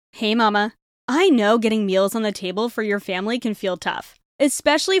Hey mama, I know getting meals on the table for your family can feel tough,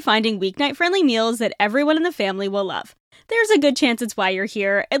 especially finding weeknight-friendly meals that everyone in the family will love. There's a good chance it's why you're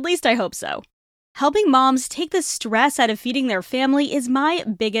here, at least I hope so. Helping moms take the stress out of feeding their family is my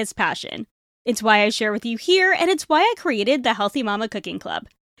biggest passion. It's why I share with you here, and it's why I created the Healthy Mama Cooking Club.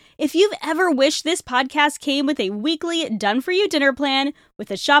 If you've ever wished this podcast came with a weekly done-for-you dinner plan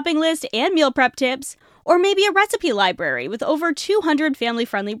with a shopping list and meal prep tips, or maybe a recipe library with over 200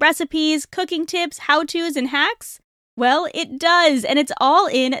 family-friendly recipes, cooking tips, how-tos, and hacks, well, it does, and it's all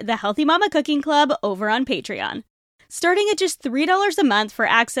in the Healthy Mama Cooking Club over on Patreon. Starting at just $3 a month for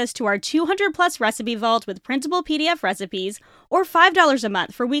access to our 200-plus recipe vault with printable PDF recipes, or $5 a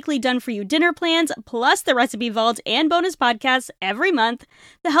month for weekly done-for-you dinner plans, plus the recipe vault and bonus podcasts every month,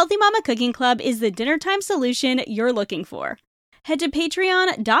 the Healthy Mama Cooking Club is the dinnertime solution you're looking for. Head to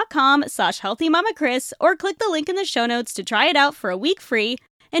patreon.com/healthymamachris or click the link in the show notes to try it out for a week free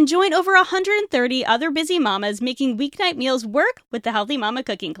and join over 130 other busy mamas making weeknight meals work with the Healthy Mama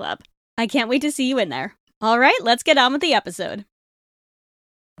Cooking Club. I can't wait to see you in there. All right, let's get on with the episode.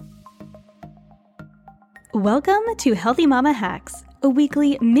 Welcome to Healthy Mama Hacks, a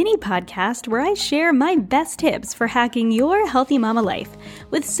weekly mini podcast where I share my best tips for hacking your healthy mama life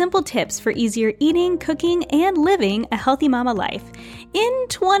with simple tips for easier eating, cooking, and living a healthy mama life in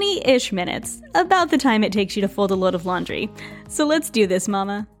 20-ish minutes, about the time it takes you to fold a load of laundry. So let's do this,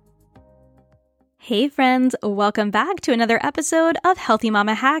 mama. Hey friends, welcome back to another episode of Healthy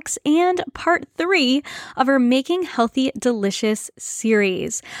Mama Hacks and part 3 of our Making Healthy Delicious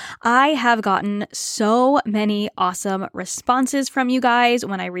series. I have gotten so many awesome responses from you guys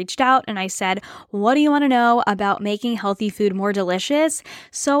when I reached out and I said, what do you want to know about making healthy food more delicious?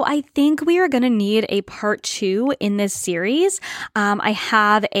 So I think we are going to need a part 2 in this series. I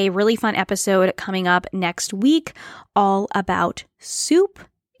have a really fun episode coming up next week all about soup.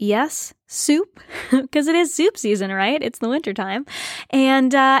 Yes, soup, because it is soup season, right? It's the wintertime.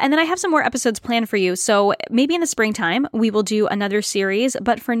 And then I have some more episodes planned for you. So maybe in the springtime, we will do another series.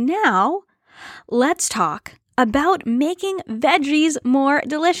 But for now, let's talk about making veggies more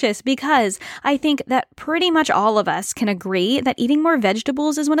delicious, because I think that pretty much all of us can agree that eating more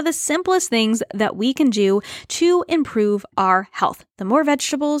vegetables is one of the simplest things that we can do to improve our health. The more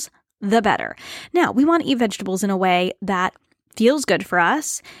vegetables, the better. Now, we want to eat vegetables in a way that feels good for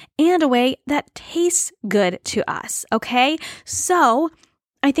us and a way that tastes good to us, okay? So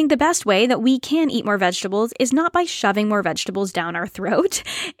I think the best way that we can eat more vegetables is not by shoving more vegetables down our throat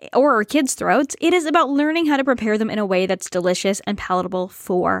or our kids' throats. It is about learning how to prepare them in a way that's delicious and palatable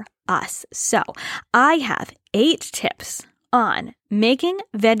for us. So I have 8 tips on making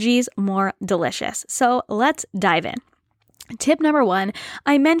veggies more delicious. So let's dive in. Tip number 1,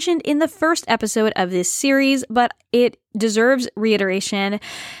 I mentioned in the first episode of this series, but it deserves reiteration.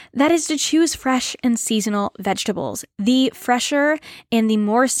 That is to choose fresh and seasonal vegetables. The fresher and the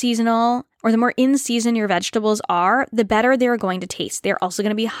more seasonal or the more in season your vegetables are, the better they're going to taste. They're also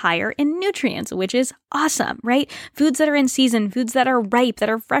going to be higher in nutrients, which is awesome, right? Foods that are in season, foods that are ripe, that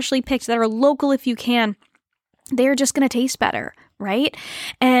are freshly picked, that are local if you can, they're just going to taste better, right?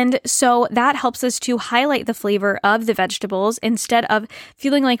 And so that helps us to highlight the flavor of the vegetables instead of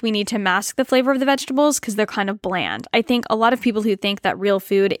feeling like we need to mask the flavor of the vegetables because they're kind of bland. I think a lot of people who think that real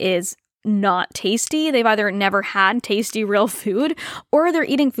food is not tasty, they've either never had tasty real food or they're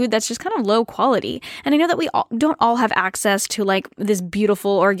eating food that's just kind of low quality. And I know that we don't all have access to like this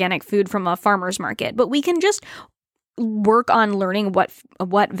beautiful organic food from a farmer's market, but we can just work on learning what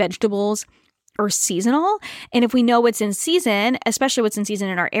vegetables or seasonal. And if we know what's in season, especially what's in season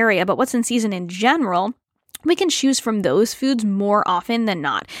in our area, but what's in season in general, we can choose from those foods more often than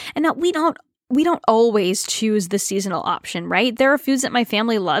not. And now we don't always choose the seasonal option, right? There are foods that my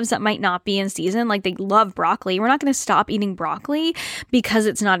family loves that might not be in season. Like they love broccoli. We're not going to stop eating broccoli because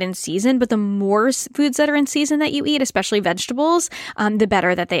it's not in season. But the more foods that are in season that you eat, especially vegetables, the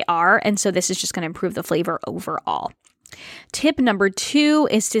better that they are. And so this is just going to improve the flavor overall. Tip number 2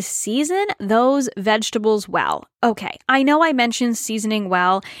 is to season those vegetables well. Okay, I know I mentioned seasoning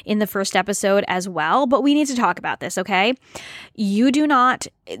well in the first episode as well, but we need to talk about this, okay? You do not,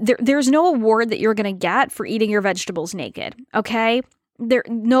 there's no award that you're going to get for eating your vegetables naked, okay?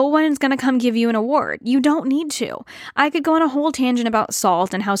 No one's going to come give you an award. You don't need to. I could go on a whole tangent about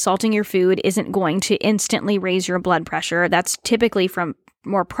salt and how salting your food isn't going to instantly raise your blood pressure. That's typically from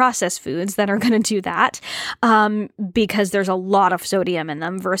more processed foods that are going to do that because there's a lot of sodium in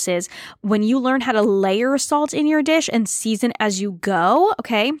them versus when you learn how to layer salt in your dish and season as you go.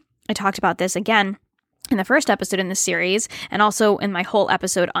 Okay, I talked about this again in the first episode in this series, and also in my whole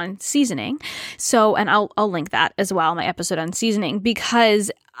episode on seasoning. So, and I'll link that as well, my episode on seasoning, because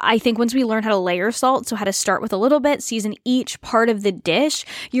I think once we learn how to layer salt, so how to start with a little bit, season each part of the dish,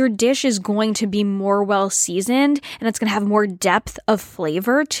 your dish is going to be more well seasoned, and it's going to have more depth of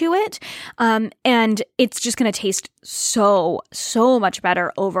flavor to it. And it's just going to taste so much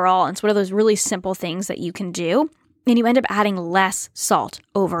better overall. And it's one of those really simple things that you can do. And you end up adding less salt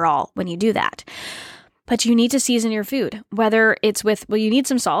overall when you do that. But you need to season your food, whether it's with, you need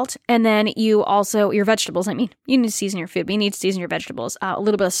some salt, and then you also, your vegetables, you need to season your food, but you need to season your vegetables. A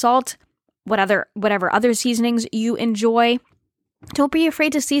little bit of salt, whatever other seasonings you enjoy. Don't be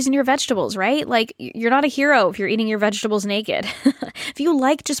afraid to season your vegetables, right? Like, you're not a hero if you're eating your vegetables naked. If you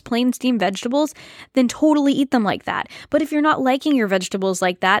like just plain steamed vegetables, then totally eat them like that. But if you're not liking your vegetables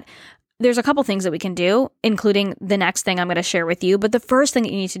like that, there's a couple things that we can do, including the next thing I'm going to share with you. But the first thing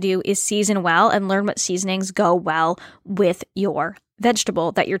that you need to do is season well and learn what seasonings go well with your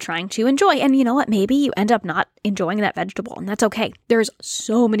vegetable that you're trying to enjoy. And you know what? Maybe you end up not enjoying that vegetable, and that's okay. There's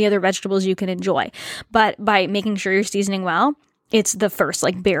so many other vegetables you can enjoy. But by making sure you're seasoning well, it's the first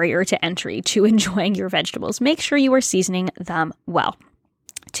barrier to entry to enjoying your vegetables. Make sure you are seasoning them well.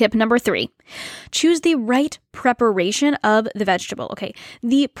 Tip number 3, choose the right preparation of the vegetable. Okay,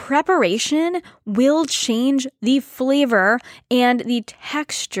 the preparation will change the flavor and the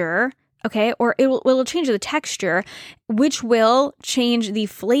texture, okay, or it will change the texture, which will change the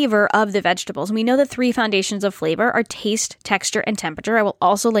flavor of the vegetables. And we know the 3 foundations of flavor are taste, texture, and temperature. I will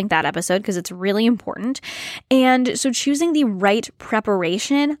also link that episode because it's really important. And so choosing the right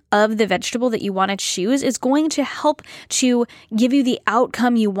preparation of the vegetable that you want to choose is going to help to give you the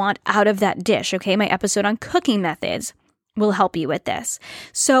outcome you want out of that dish. Okay, my episode on cooking methods will help you with this.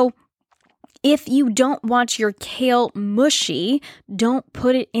 So if you don't want your kale mushy, don't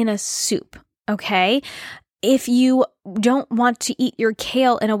put it in a soup, okay? If you don't want to eat your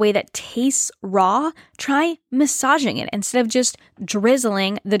kale in a way that tastes raw, try massaging it instead of just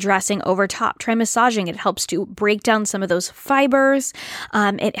drizzling the dressing over top. Try massaging it. It helps to break down some of those fibers.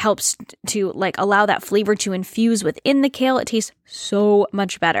 It helps to allow that flavor to infuse within the kale. It tastes so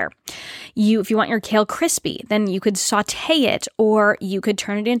much better. If you want your kale crispy, then you could saute it, or you could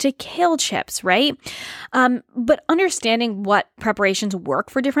turn it into kale chips, right? But understanding what preparations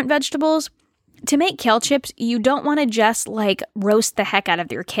work for different vegetables. To make kale chips, you don't want to just roast the heck out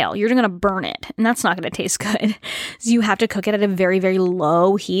of your kale. You're going to burn it, and that's not going to taste good. So you have to cook it at a very, very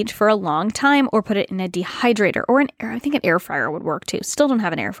low heat for a long time, or put it in a dehydrator, or I think an air fryer would work too. Still don't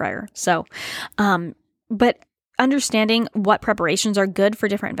have an air fryer. So, but understanding what preparations are good for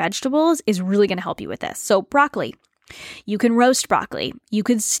different vegetables is really going to help you with this. So broccoli. You can roast broccoli, you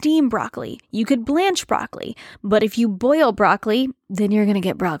could steam broccoli, you could blanch broccoli, but if you boil broccoli, then you're going to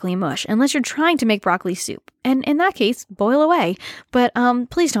get broccoli mush, unless you're trying to make broccoli soup. And in that case, boil away. But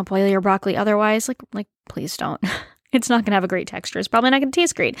please don't boil your broccoli otherwise. Please don't. It's not going to have a great texture. It's probably not going to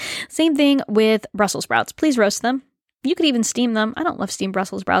taste great. Same thing with Brussels sprouts. Please roast them. You could even steam them. I don't love steamed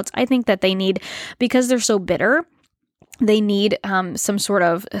Brussels sprouts. I think that they need, because they're so bitter, they need some sort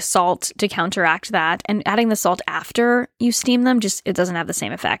of salt to counteract that. And adding the salt after you steam them, it doesn't have the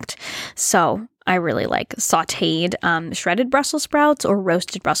same effect. So I really like sauteed shredded Brussels sprouts or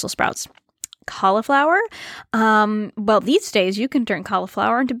roasted Brussels sprouts. Cauliflower. Well, these days you can turn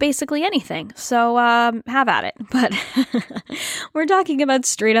cauliflower into basically anything. So have at it. But we're talking about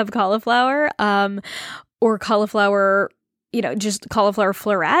straight up cauliflower or cauliflower, just cauliflower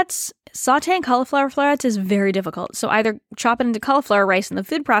florets. Sauteing cauliflower florets is very difficult. So either chop it into cauliflower rice in the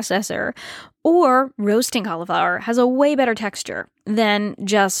food processor, or roasting cauliflower has a way better texture than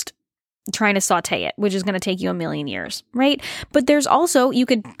just trying to saute it, which is going to take you a million years, right? But there's also, you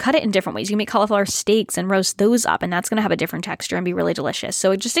could cut it in different ways. You can make cauliflower steaks and roast those up, and that's going to have a different texture and be really delicious.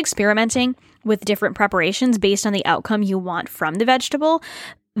 So just experimenting with different preparations based on the outcome you want from the vegetable,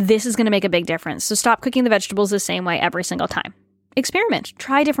 this is going to make a big difference. So stop cooking the vegetables the same way every single time. Experiment.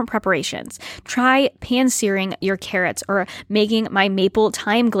 Try different preparations. Try pan-searing your carrots, or making my maple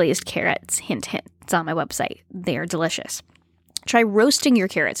thyme glazed carrots. Hint, hint. It's on my website. They are delicious. Try roasting your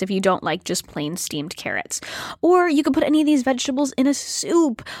carrots if you don't like just plain steamed carrots. Or you could put any of these vegetables in a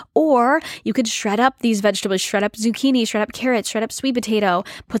soup. Or you could shred up these vegetables, shred up zucchini, shred up carrots, shred up sweet potato,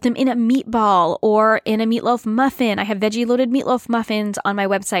 put them in a meatball or in a meatloaf muffin. I have veggie loaded meatloaf muffins on my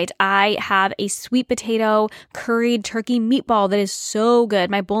website. I have a sweet potato curried turkey meatball that is so good.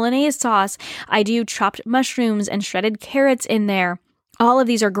 My bolognese sauce, I do chopped mushrooms and shredded carrots in there. All of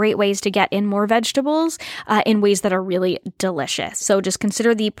these are great ways to get in more vegetables in ways that are really delicious. So just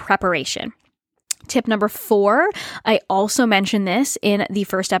consider the preparation. Tip number 4, I also mentioned this in the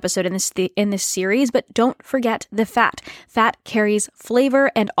first episode in this series, but don't forget the fat. Fat carries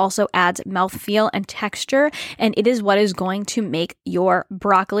flavor and also adds mouthfeel and texture, and it is what is going to make your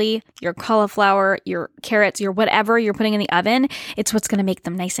broccoli, your cauliflower, your carrots, your whatever you're putting in the oven, it's what's going to make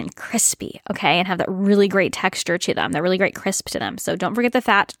them nice and crispy, okay, and have that really great texture to them, that really great crisp to them. So don't forget the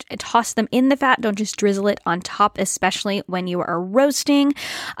fat. Toss them in the fat. Don't just drizzle it on top, especially when you are roasting.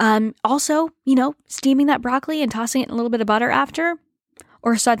 Also, steaming that broccoli and tossing it in a little bit of butter after,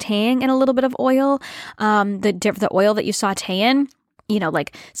 or sauteing in a little bit of oil. The oil that you saute in,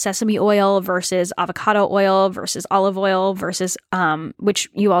 like sesame oil versus avocado oil versus olive oil versus, which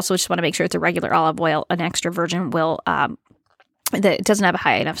you also just want to make sure it's a regular olive oil. An extra virgin will, that it doesn't have a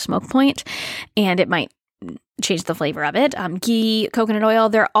high enough smoke point, and it might change the flavor of it. Ghee, coconut oil,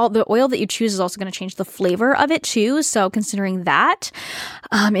 the oil that you choose is also going to change the flavor of it too. So considering that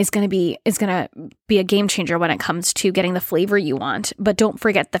is going to be a game changer when it comes to getting the flavor you want. But don't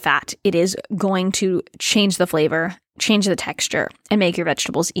forget the fat. It is going to change the flavor, change the texture, and make your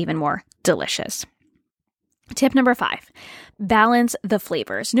vegetables even more delicious. Tip number 5, balance the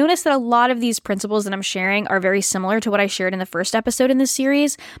flavors. Notice that a lot of these principles that I'm sharing are very similar to what I shared in the first episode in this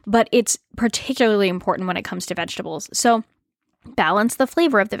series, but it's particularly important when it comes to vegetables. So balance the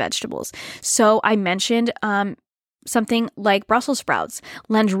flavor of the vegetables. So I mentioned something like Brussels sprouts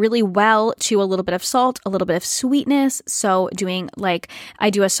lend really well to a little bit of salt, a little bit of sweetness. So I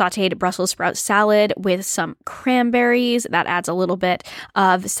do a sauteed Brussels sprout salad with some cranberries. That adds a little bit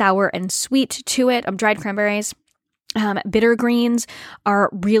of sour and sweet to it. Dried cranberries. Bitter greens are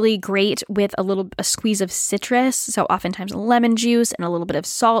really great with a squeeze of citrus. So oftentimes lemon juice and a little bit of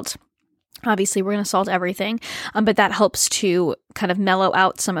salt. Obviously, we're going to salt everything, but that helps to kind of mellow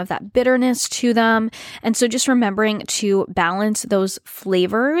out some of that bitterness to them. And so just remembering to balance those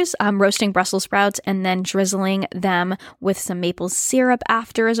flavors, roasting Brussels sprouts and then drizzling them with some maple syrup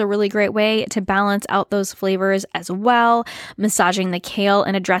after is a really great way to balance out those flavors as well. Massaging the kale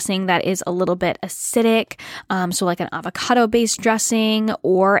in a dressing that is a little bit acidic, so like an avocado-based dressing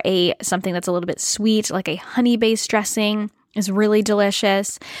or something that's a little bit sweet, like a honey-based dressing, is really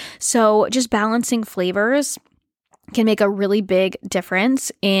delicious. So just balancing flavors can make a really big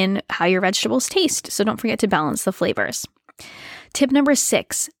difference in how your vegetables taste. So don't forget to balance the flavors. Tip number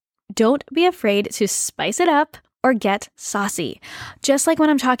 6, don't be afraid to spice it up or get saucy. Just like when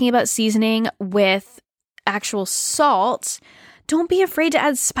I'm talking about seasoning with actual salt, don't be afraid to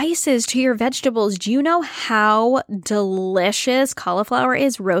add spices to your vegetables. Do you know how delicious cauliflower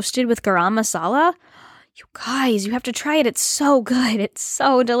is roasted with garam masala? You guys, you have to try it. It's so good. It's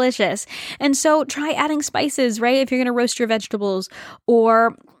so delicious. And so try adding spices, right? If you're going to roast your vegetables.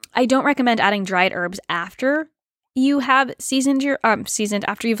 Or I don't recommend adding dried herbs after you have seasoned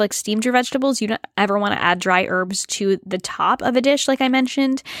after you've steamed your vegetables. You don't ever want to add dry herbs to the top of a dish like I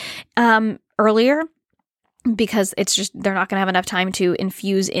mentioned earlier, because they're not going to have enough time to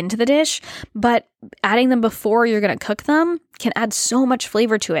infuse into the dish. But adding them before you're going to cook them can add so much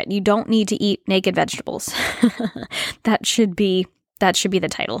flavor to it. You don't need to eat naked vegetables. That should be the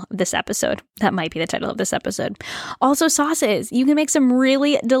title of this episode. That might be the title of this episode. Also, sauces. You can make some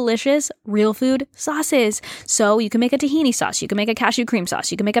really delicious real food sauces. So you can make a tahini sauce. You can make a cashew cream sauce.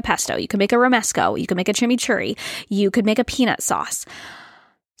 You can make a pesto. You can make a romesco. You can make a chimichurri. You could make a peanut sauce.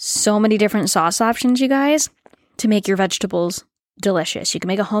 So many different sauce options, you guys, to make your vegetables delicious. You can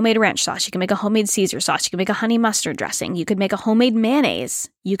make a homemade ranch sauce. You can make a homemade Caesar sauce. You can make a honey mustard dressing. You could make a homemade mayonnaise.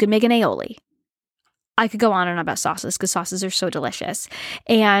 You could make an aioli. I could go on and on about sauces because sauces are so delicious.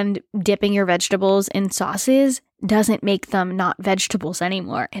 And dipping your vegetables in sauces doesn't make them not vegetables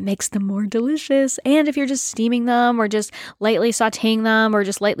anymore. It makes them more delicious. And if you're just steaming them or just lightly sauteing them or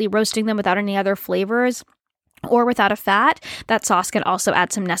just lightly roasting them without any other flavors, or without a fat, that sauce can also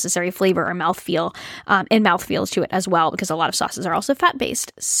add some necessary flavor or mouthfeel and mouthfeels to it as well, because a lot of sauces are also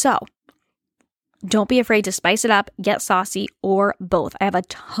fat-based. So don't be afraid to spice it up, get saucy, or both. I have a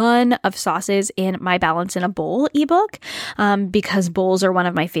ton of sauces in my Balance in a Bowl ebook because bowls are one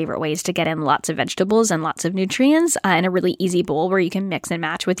of my favorite ways to get in lots of vegetables and lots of nutrients in a really easy bowl where you can mix and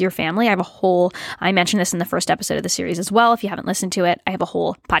match with your family. I mentioned this in the first episode of the series as well. If you haven't listened to it, I have a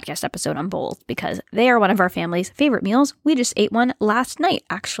whole podcast episode on bowls because they are one of our family's favorite meals. We just ate one last night,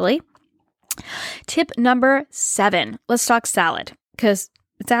 actually. Tip number 7, let's talk salad, because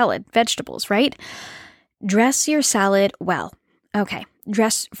vegetables, right? Dress your salad well. Okay.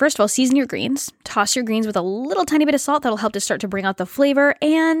 First of all, season your greens. Toss your greens with a little tiny bit of salt. That'll help to start to bring out the flavor,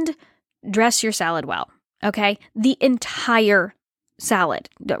 and dress your salad well. Okay. The entire salad.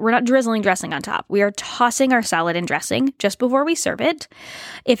 We're not drizzling dressing on top. We are tossing our salad in dressing just before we serve it.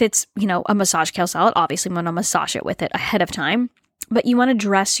 If it's, a massage kale salad, obviously I'm going to massage it with it ahead of time. But you want to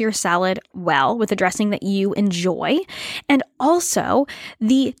dress your salad well with a dressing that you enjoy. And also,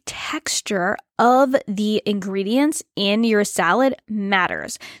 the texture of the ingredients in your salad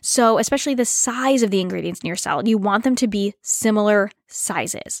matters. So especially the size of the ingredients in your salad, you want them to be similar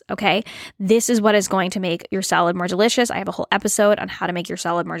sizes, okay? This is what is going to make your salad more delicious. I have a whole episode on how to make your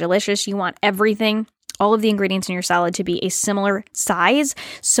salad more delicious. You want all of the ingredients in your salad to be a similar size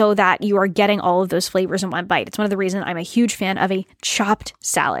so that you are getting all of those flavors in one bite. It's one of the reasons I'm a huge fan of a chopped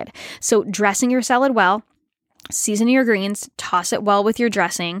salad. So dressing your salad well, season your greens, toss it well with your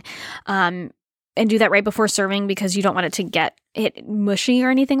dressing, and do that right before serving because you don't want it to get mushy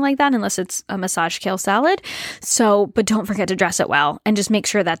or anything like that unless it's a massage kale salad. But don't forget to dress it well and just make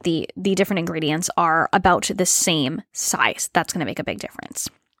sure that the different ingredients are about the same size. That's going to make a big difference.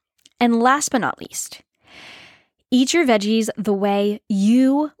 And last but not least, eat your veggies the way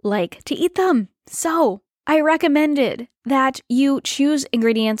you like to eat them. So I recommended that you choose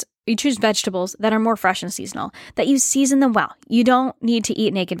vegetables that are more fresh and seasonal, that you season them well. You don't need to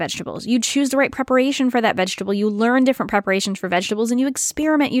eat naked vegetables. You choose the right preparation for that vegetable. You learn different preparations for vegetables and you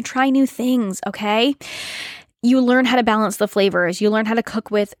experiment. You try new things, okay? You learn how to balance the flavors. You learn how to cook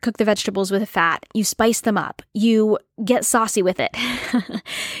the vegetables with fat. You spice them up. You get saucy with it.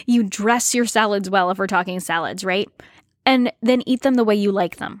 You dress your salads well if we're talking salads, right? And then eat them the way you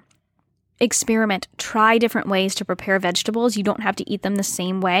like them. Experiment. Try different ways to prepare vegetables. You don't have to eat them the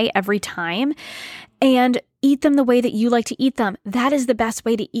same way every time. And eat them the way that you like to eat them. That is the best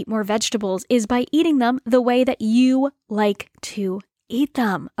way to eat more vegetables, is by eating them the way that you like to eat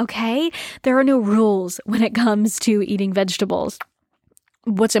them, okay? There are no rules when it comes to eating vegetables.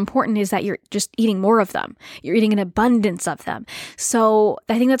 What's important is that you're just eating more of them. You're eating an abundance of them. So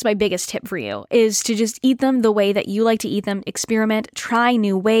I think that's my biggest tip for you, is to just eat them the way that you like to eat them, experiment, try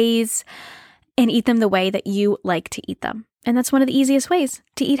new ways, and eat them the way that you like to eat them. And that's one of the easiest ways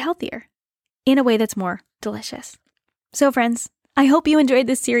to eat healthier in a way that's more delicious. So friends, I hope you enjoyed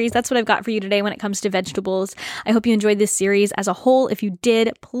this series. That's what I've got for you today when it comes to vegetables. I hope you enjoyed this series as a whole. If you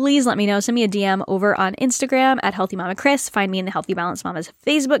did, please let me know. Send me a DM over on Instagram at Healthy Mama Chris. Find me in the Healthy Balanced Mamas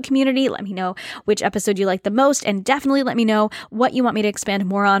Facebook community. Let me know which episode you like the most, and definitely let me know what you want me to expand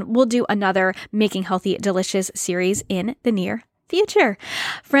more on. We'll do another Making Healthy Delicious series in the near future.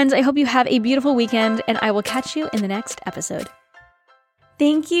 Friends, I hope you have a beautiful weekend, and I will catch you in the next episode.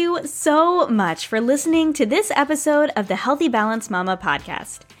 Thank you so much for listening to this episode of the Healthy Balanced Mama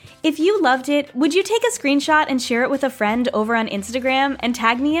podcast. If you loved it, would you take a screenshot and share it with a friend over on Instagram and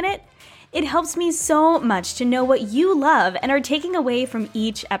tag me in it? It helps me so much to know what you love and are taking away from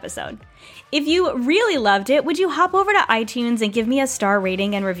each episode. If you really loved it, would you hop over to iTunes and give me a star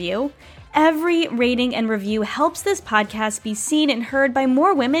rating and review? Every rating and review helps this podcast be seen and heard by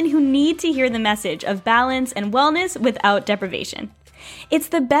more women who need to hear the message of balance and wellness without deprivation. It's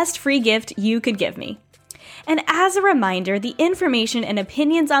the best free gift you could give me. And as a reminder, the information and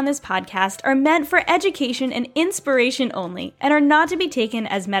opinions on this podcast are meant for education and inspiration only and are not to be taken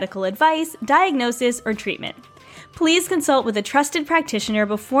as medical advice, diagnosis, or treatment. Please consult with a trusted practitioner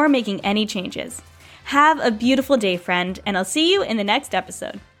before making any changes. Have a beautiful day, friend, and I'll see you in the next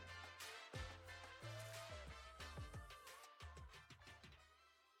episode.